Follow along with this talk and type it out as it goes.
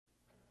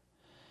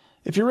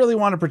If you really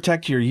want to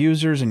protect your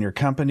users and your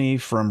company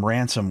from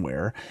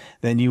ransomware,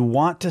 then you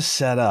want to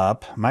set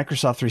up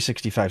Microsoft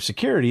 365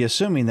 security,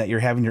 assuming that you're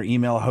having your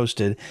email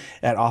hosted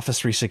at Office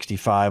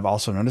 365,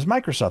 also known as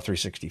Microsoft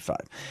 365.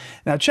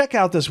 Now, check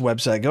out this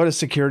website. Go to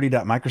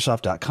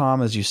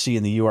security.microsoft.com, as you see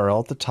in the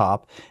URL at the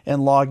top,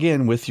 and log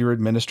in with your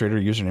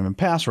administrator username and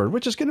password,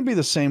 which is going to be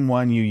the same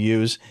one you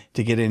use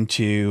to get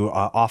into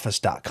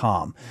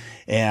office.com.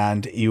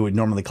 And you would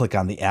normally click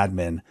on the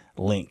admin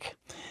link.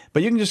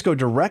 But you can just go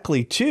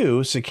directly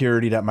to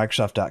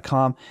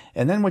security.microsoft.com.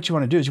 And then what you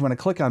want to do is you want to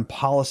click on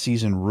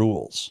policies and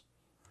rules.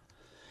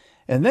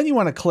 And then you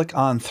want to click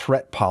on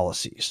threat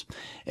policies.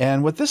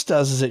 And what this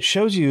does is it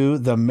shows you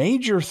the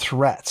major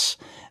threats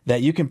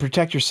that you can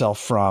protect yourself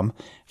from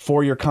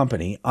for your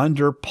company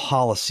under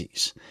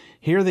policies.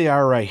 Here they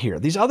are right here.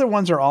 These other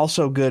ones are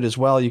also good as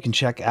well. You can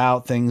check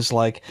out things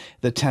like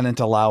the tenant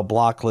allow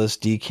block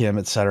list, DKIM,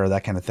 etc.,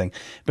 that kind of thing.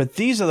 But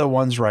these are the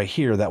ones right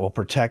here that will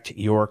protect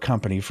your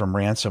company from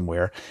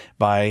ransomware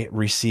by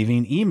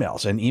receiving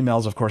emails. And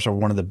emails, of course, are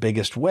one of the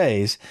biggest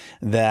ways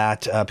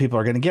that people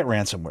are going to get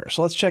ransomware.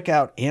 So let's check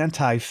out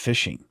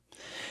anti-phishing.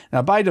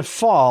 Now, by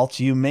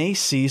default, you may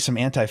see some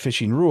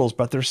anti-phishing rules,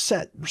 but they're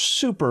set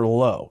super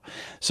low.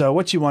 So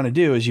what you want to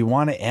do is you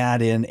want to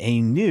add in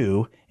a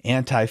new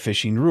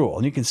anti-phishing rule.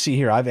 And you can see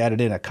here, I've added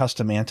in a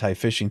custom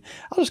anti-phishing.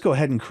 I'll just go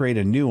ahead and create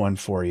a new one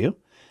for you.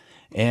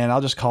 And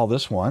I'll just call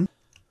this one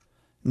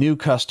New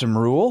Custom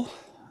Rule.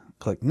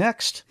 Click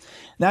Next.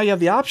 Now you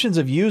have the options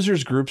of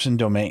users, groups, and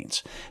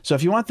domains. So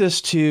if you want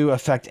this to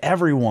affect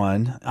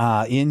everyone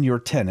in your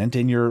tenant,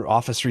 in your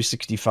Office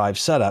 365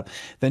 setup,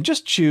 then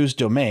just choose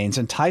domains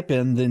and type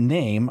in the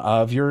name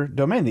of your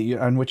domain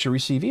on which you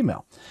receive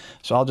email.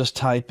 So I'll just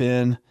type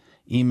in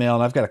email,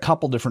 and I've got a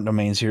couple different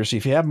domains here. So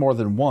if you have more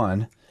than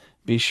one,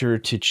 be sure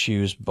to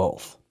choose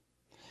both.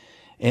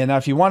 And now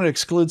if you want to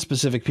exclude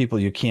specific people,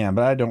 you can,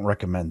 but I don't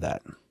recommend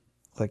that.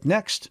 Click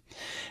Next.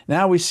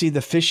 Now we see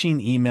the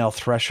phishing email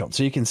threshold.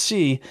 So you can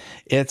see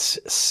it's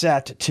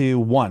set to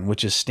 1,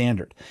 which is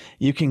standard.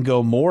 You can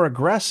go more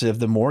aggressive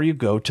the more you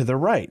go to the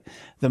right.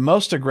 The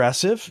most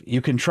aggressive,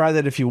 you can try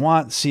that if you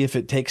want, see if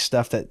it takes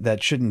stuff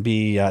that shouldn't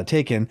be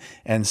taken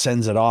and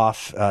sends it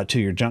off to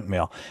your junk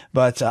mail.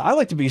 But I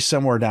like to be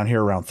somewhere down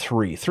here around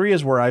 3. 3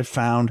 is where I've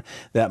found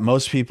that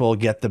most people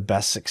get the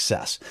best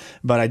success.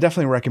 But I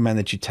definitely recommend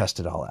that you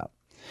test it all out.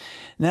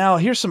 Now,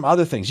 here's some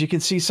other things. You can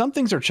see some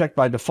things are checked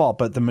by default,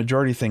 but the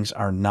majority of things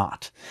are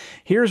not.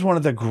 Here's one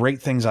of the great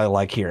things I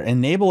like here.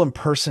 Enable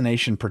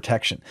impersonation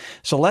protection.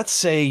 So let's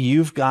say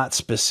you've got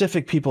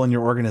specific people in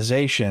your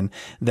organization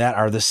that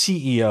are the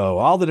CEO,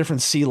 all the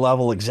different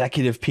C-level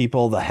executive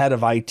people, the head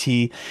of IT.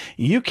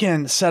 You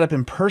can set up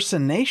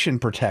impersonation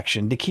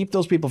protection to keep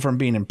those people from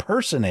being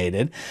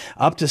impersonated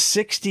up to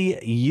 60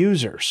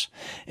 users.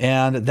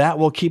 And that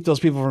will keep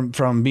those people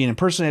from being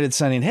impersonated,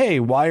 sending, hey,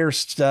 wire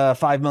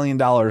 $5 million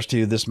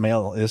to this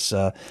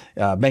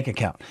bank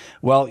account.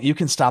 Well, you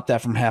can stop that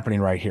from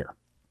happening right here.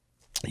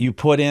 You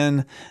put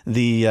in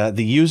the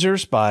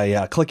users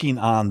by clicking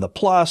on the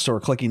plus or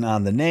clicking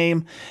on the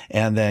name,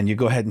 and then you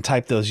go ahead and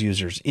type those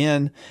users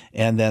in,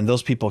 and then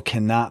those people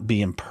cannot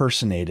be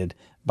impersonated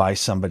by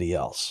somebody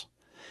else.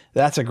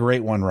 That's a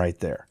great one right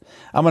there.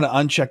 I'm going to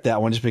uncheck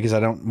that one just because I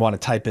don't want to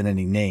type in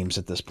any names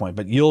at this point,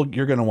 but you're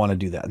going to want to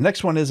do that.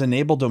 Next one is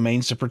enable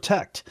domains to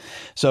protect.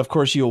 So of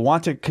course you'll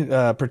want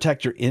to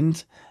protect your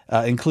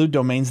include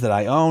domains that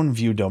I own,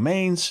 view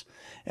domains,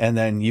 and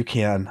then you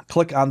can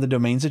click on the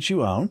domains that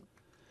you own.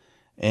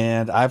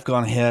 And I've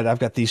gone ahead, I've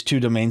got these 2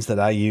 domains that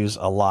I use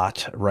a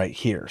lot right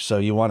here. So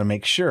you want to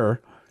make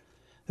sure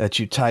that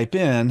you type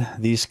in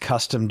these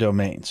custom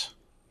domains.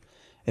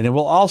 And it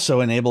will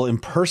also enable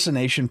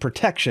impersonation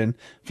protection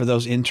for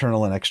those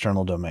internal and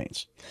external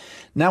domains.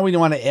 Now we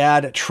want to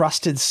add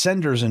trusted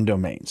senders and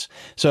domains.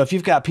 So if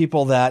you've got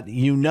people that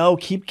you know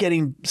keep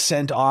getting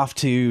sent off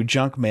to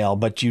junk mail,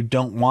 but you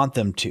don't want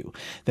them to,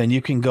 then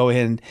you can go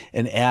ahead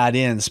and add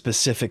in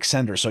specific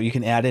senders. So you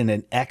can add in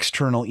an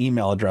external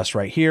email address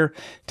right here,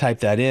 type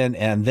that in,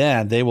 and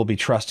then they will be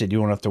trusted. You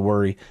won't have to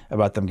worry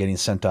about them getting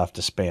sent off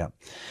to spam.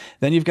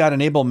 Then you've got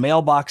enable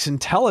mailbox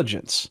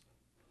intelligence.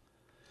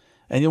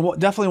 And you'll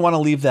definitely want to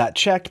leave that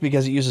checked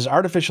because it uses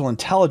artificial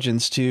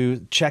intelligence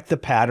to check the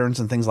patterns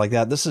and things like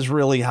that. This is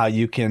really how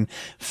you can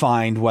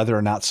find whether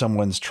or not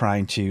someone's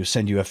trying to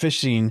send you a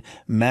phishing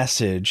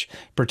message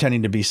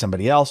pretending to be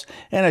somebody else.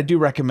 And I do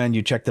recommend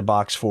you check the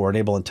box for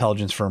enable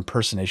intelligence for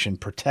impersonation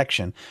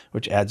protection,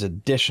 which adds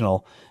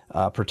additional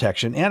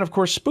protection. And of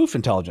course, spoof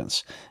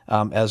intelligence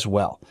as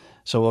well.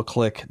 So we'll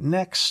click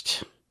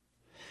Next.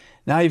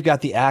 Now you've got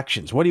the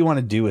actions. What do you want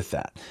to do with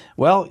that?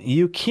 Well,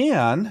 you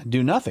can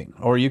do nothing,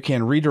 or you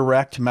can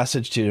redirect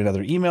message to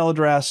another email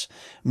address,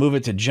 move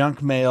it to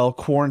junk mail,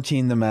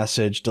 quarantine the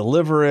message,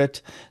 deliver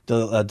it,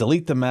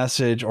 delete the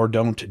message, or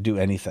don't do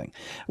anything.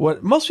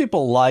 What most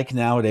people like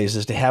nowadays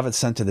is to have it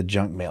sent to the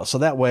junk mail. So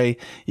that way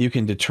you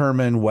can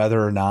determine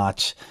whether or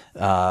not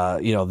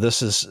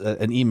this is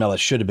an email that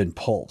should have been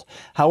pulled.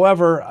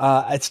 However,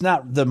 it's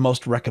not the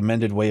most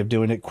recommended way of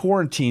doing it.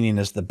 Quarantining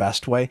is the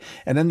best way.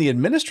 And then the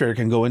administrator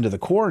can go into the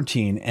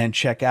quarantine and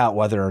check out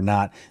whether or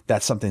not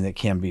that's something that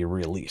can be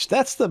released.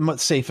 That's the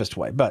safest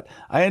way, but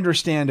I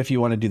understand if you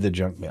want to do the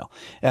junk mail.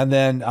 And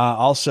then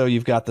also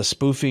you've got the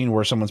spoofing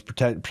where someone's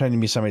pretending to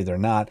be somebody they're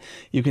not.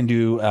 You can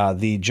do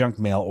the junk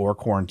mail or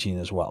quarantine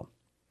as well.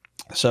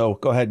 So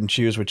go ahead and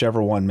choose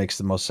whichever one makes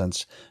the most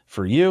sense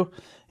for you.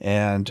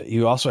 And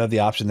you also have the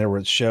option there where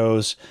it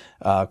shows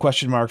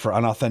question mark for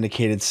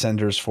unauthenticated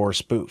senders for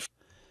spoof.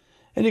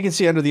 And you can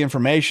see under the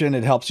information,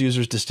 it helps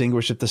users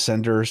distinguish if the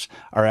senders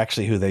are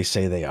actually who they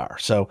say they are.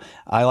 So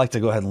I like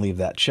to go ahead and leave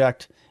that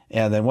checked.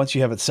 And then once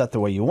you have it set the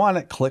way you want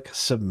it, click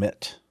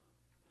submit.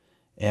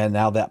 And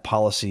now that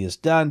policy is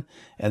done.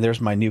 And there's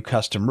my new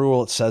custom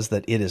rule. It says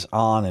that it is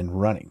on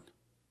and running.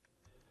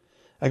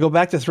 I go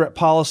back to threat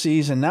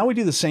policies, and now we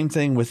do the same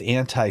thing with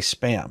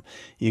anti-spam.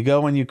 You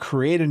go and you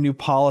create a new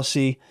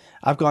policy.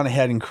 I've gone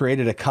ahead and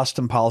created a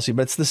custom policy,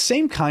 but it's the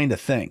same kind of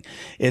thing.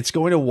 It's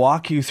going to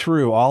walk you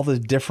through all the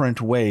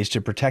different ways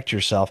to protect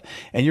yourself,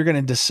 and you're going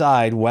to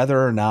decide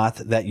whether or not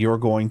that you're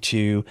going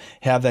to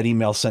have that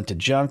email sent to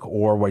junk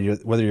or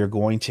whether you're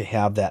going to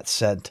have that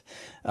sent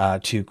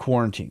to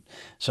quarantine.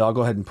 So I'll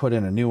go ahead and put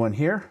in a new one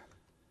here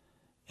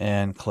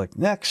and click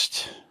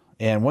next.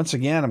 And once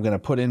again, I'm going to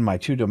put in my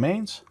 2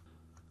 domains.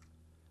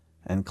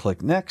 And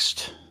click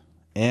next.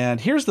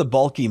 And here's the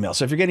bulk email.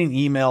 So if you're getting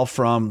email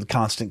from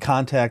Constant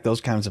Contact,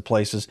 those kinds of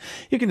places,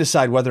 you can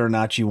decide whether or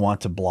not you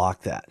want to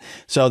block that.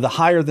 So the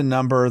higher the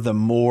number, the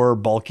more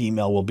bulk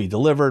email will be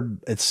delivered.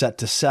 It's set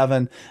to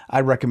 7.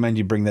 I recommend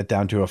you bring that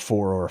down to a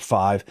 4 or a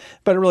 5,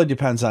 but it really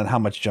depends on how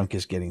much junk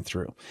is getting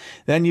through.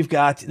 Then you've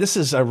got, this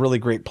is a really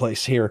great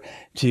place here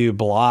to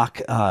block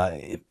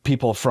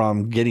people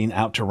from getting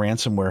out to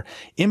ransomware.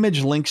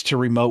 Image links to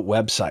remote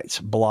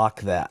websites,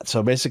 block that.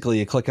 So basically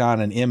you click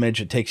on an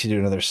image, it takes you to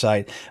another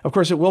site. Of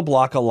course, it will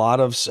block a lot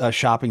of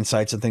shopping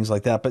sites and things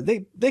like that, but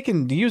the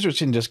users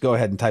can just go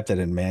ahead and type that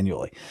in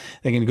manually.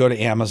 They can go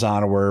to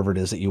Amazon or wherever it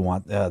is that you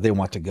want they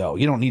want to go.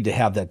 You don't need to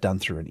have that done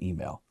through an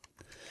email.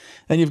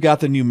 Then you've got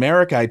the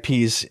numeric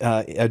IPs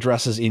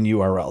addresses in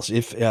URLs.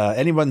 If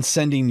anyone's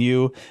sending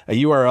you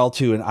a URL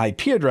to an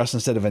IP address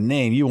instead of a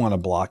name, you want to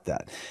block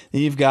that.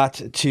 Then you've got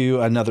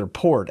to another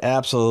port.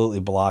 Absolutely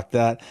block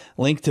that.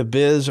 Link to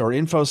biz or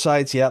info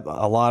sites. Yep,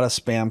 a lot of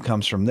spam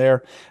comes from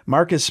there.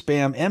 Mark as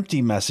spam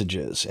empty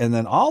messages. And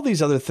then all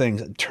these other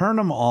things, turn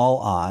them all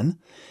on.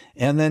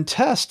 And then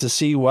test to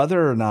see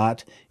whether or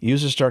not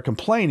users start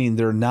complaining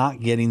they're not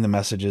getting the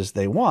messages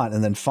they want,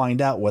 and then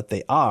find out what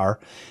they are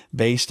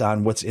based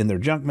on what's in their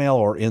junk mail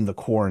or in the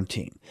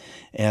quarantine.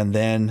 And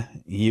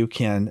then you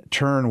can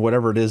turn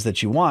whatever it is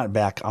that you want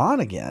back on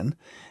again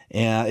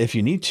if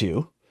you need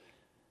to.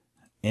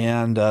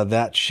 And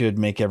that should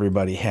make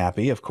everybody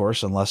happy, of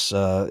course, unless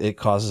it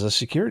causes a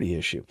security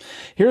issue.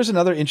 Here's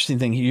another interesting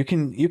thing. You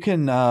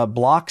can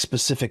block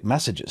specific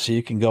messages. So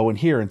you can go in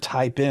here and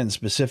type in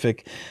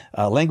specific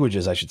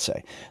languages, I should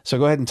say. So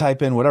go ahead and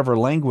type in whatever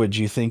language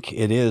you think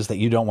it is that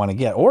you don't want to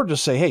get. Or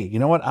just say, hey, you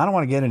know what? I don't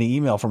want to get any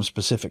email from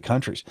specific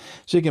countries.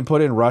 So you can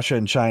put in Russia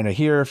and China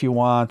here if you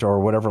want,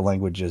 or whatever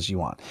languages you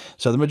want.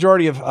 So the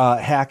majority of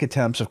hack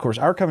attempts, of course,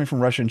 are coming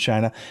from Russia and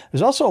China.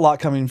 There's also a lot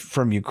coming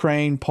from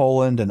Ukraine,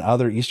 Poland, and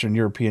other Eastern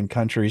European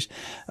countries.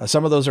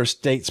 Some of those are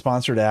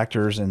state-sponsored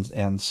actors,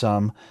 and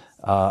some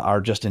are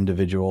just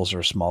individuals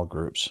or small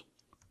groups.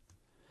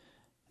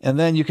 And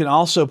then you can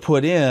also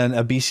put in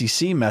a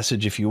BCC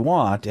message if you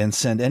want and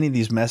send any of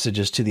these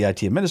messages to the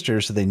IT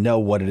administrator so they know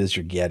what it is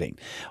you're getting.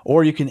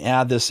 Or you can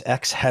add this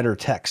X header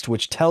text,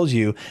 which tells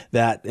you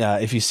that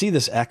if you see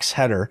this X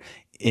header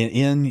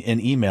in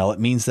an email, it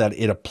means that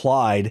it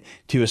applied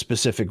to a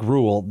specific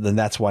rule, then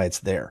that's why it's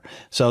there.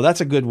 So that's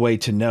a good way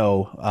to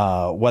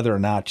know whether or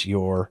not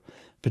your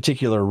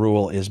particular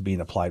rule is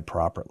being applied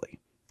properly.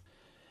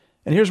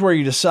 And here's where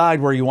you decide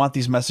where you want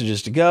these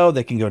messages to go.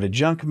 They can go to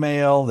junk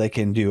mail. They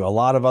can do a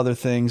lot of other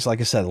things.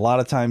 Like I said, a lot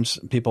of times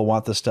people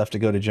want this stuff to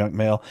go to junk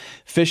mail.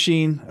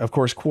 Phishing, of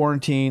course,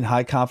 quarantine,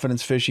 high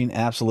confidence phishing,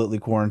 absolutely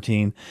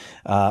quarantine.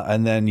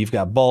 And then you've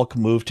got bulk,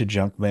 move to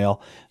junk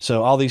mail.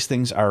 So all these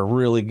things are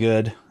really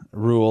good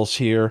rules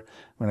here.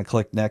 I'm going to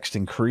click next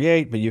and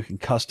create, but you can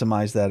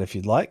customize that if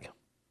you'd like.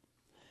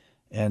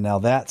 And now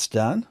that's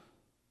done.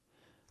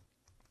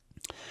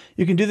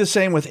 You can do the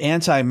same with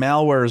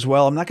anti-malware as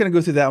well. I'm not going to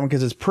go through that one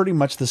because it's pretty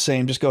much the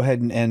same. Just go ahead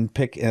and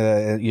pick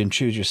and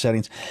choose your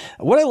settings.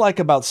 What I like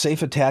about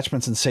safe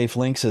attachments and safe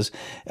links is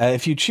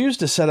if you choose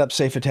to set up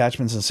safe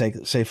attachments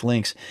and safe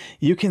links,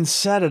 you can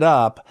set it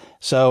up.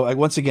 So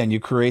once again, you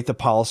create the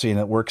policy and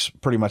it works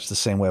pretty much the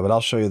same way, but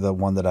I'll show you the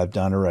one that I've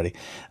done already.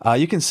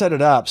 You can set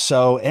it up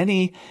so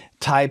any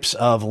types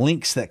of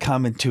links that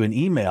come into an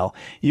email,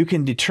 you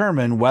can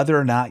determine whether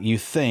or not you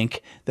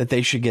think that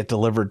they should get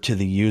delivered to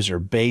the user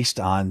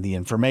based on the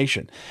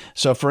information.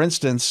 So for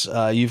instance,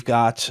 you've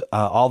got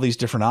all these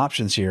different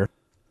options here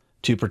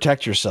to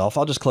protect yourself.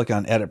 I'll just click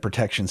on Edit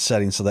Protection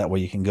Settings so that way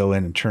you can go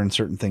in and turn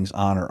certain things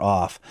on or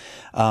off.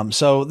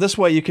 So this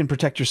way you can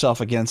protect yourself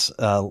against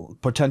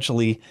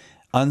potentially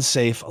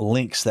unsafe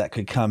links that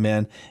could come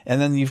in.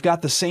 And then you've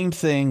got the same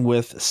thing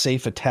with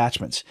safe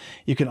attachments.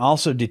 You can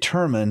also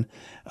determine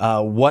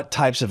what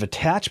types of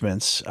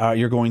attachments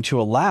you're going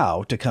to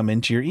allow to come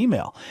into your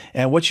email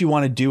and what you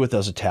want to do with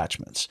those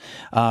attachments.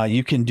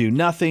 You can do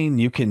nothing.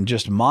 You can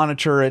just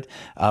monitor it.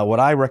 What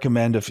I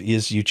recommend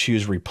is you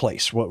choose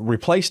replace. What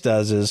replace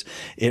does is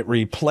it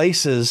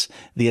replaces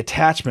the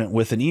attachment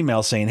with an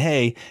email saying,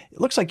 hey, it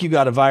looks like you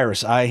got a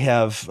virus. I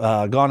have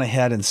gone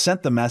ahead and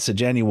sent the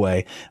message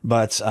anyway,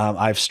 but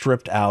I've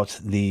stripped out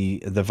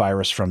the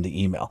virus from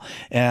the email.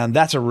 And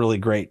that's a really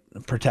great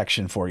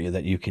protection for you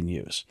that you can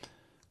use.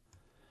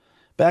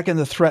 Back in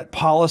the threat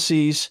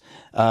policies,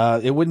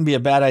 it wouldn't be a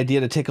bad idea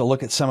to take a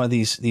look at some of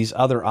these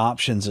other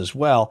options as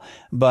well.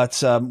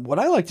 But what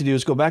I like to do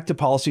is go back to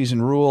policies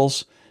and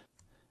rules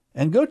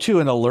and go to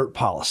an alert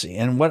policy.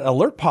 And what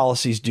alert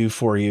policies do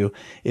for you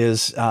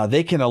is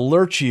they can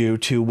alert you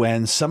to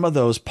when some of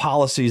those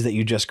policies that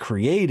you just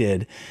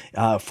created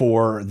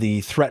for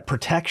the threat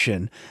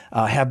protection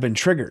have been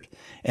triggered.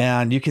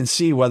 And you can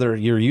see whether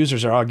your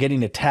users are all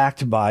getting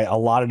attacked by a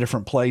lot of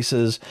different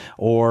places,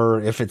 or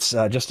if it's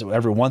just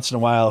every once in a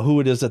while, who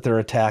it is that they're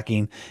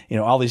attacking,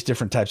 all these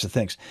different types of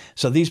things.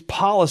 So these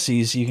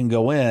policies, you can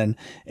go in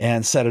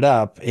and set it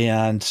up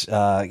and,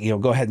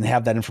 go ahead and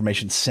have that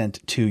information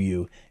sent to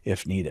you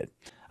if needed.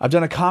 I've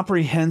done a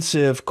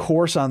comprehensive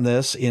course on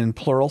this in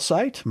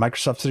Pluralsight,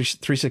 Microsoft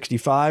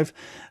 365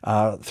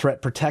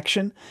 threat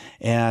protection,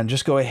 and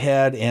just go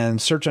ahead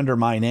and search under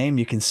my name.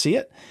 You can see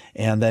it,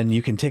 and then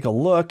you can take a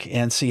look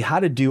and see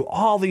how to do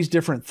all these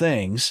different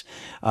things.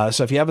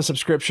 So if you have a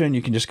subscription,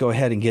 you can just go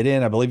ahead and get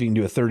in. I believe you can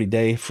do a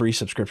 30-day free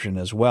subscription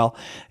as well.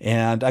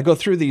 And I go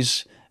through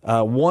these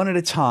one at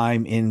a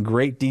time in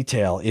great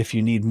detail if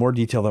you need more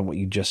detail than what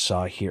you just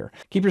saw here.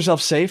 Keep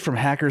yourself safe from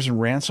hackers and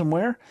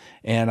ransomware,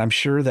 and I'm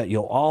sure that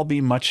you'll all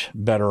be much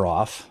better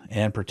off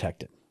and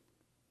protected.